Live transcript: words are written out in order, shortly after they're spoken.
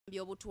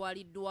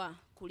byobutwaliddwa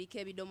kuliko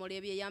ebidomola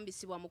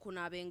ebyeyambisibwa mu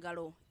kunaaba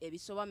engalo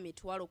ebisoba mu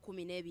mitwalo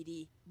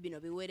 12. Bino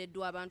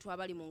biweereddwa abantu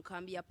abali mu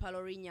nkambi ya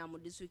Palorinya mu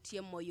disitulikiti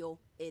y'e Moyo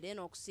era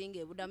eno okusinga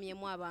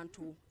ebudamyemu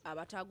abantu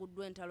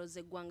abataaguddwa entalo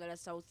z'eggwanga lya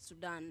South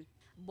Sudan.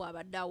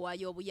 Bw'abadde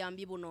awaayo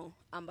obuyambi buno,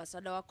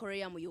 Ambasada wa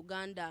Korea mu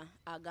Uganda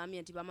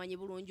agambye nti bamanyi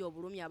bulungi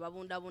obulumi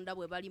ababundabunda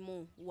bwe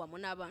balimu wamu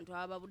n'abantu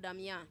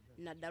ababudamya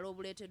naddala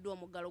obuleeteddwa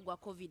omuggalo gwa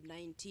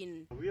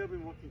COVID-19. We have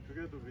been working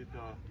together with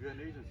UN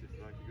agencies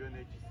like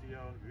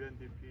UNHCR,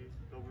 UNDP,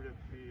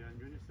 WFP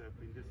and UNICEF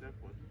in this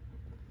effort.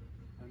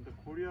 And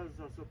Korea's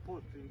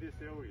support in this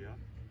area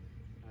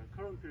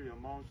currently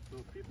amounts to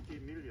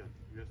 $50 million.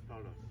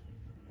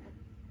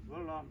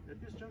 Well,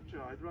 at this juncture,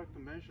 I'd like to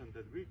mention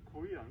that we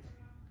Koreans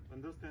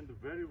understand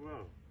very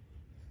well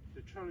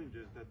the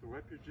challenges that the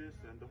refugees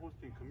and the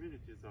hosting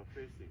communities are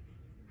facing.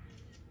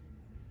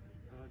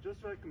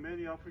 Just like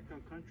many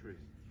African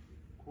countries,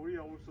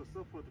 Korea also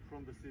suffered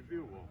from the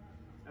civil war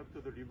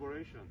after the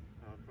liberation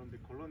from the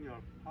colonial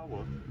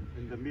power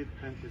in the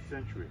mid-20th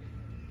century.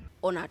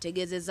 Ono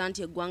ategeezezza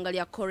nti eggwanga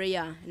lya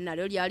Korea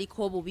nalyo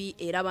lyaliko obubi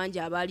era bangi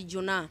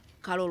abaalijuna,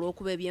 kale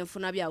olw'okuba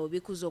ebyenfuna byabwe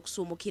bikuze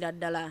okusuumukira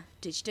ddala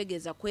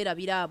tekitegeeza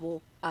kwerabira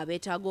abo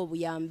abeetaaga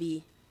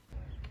obuyambi.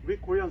 We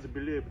Koreans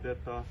believe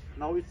that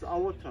now it's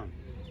our turn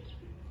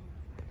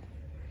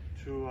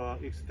to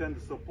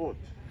extend support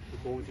to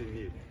those in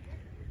need.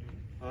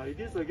 It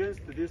is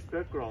against this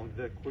background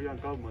that the Korean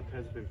government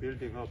has been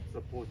building up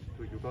support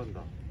to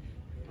Uganda,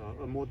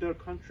 a model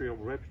country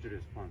of refugee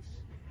response.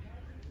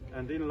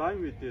 And in line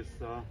with this,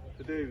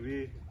 today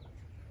we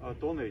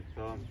donate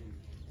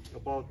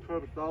about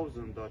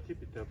 12,000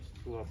 tipi taps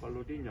to a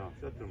Palorinya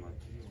settlement.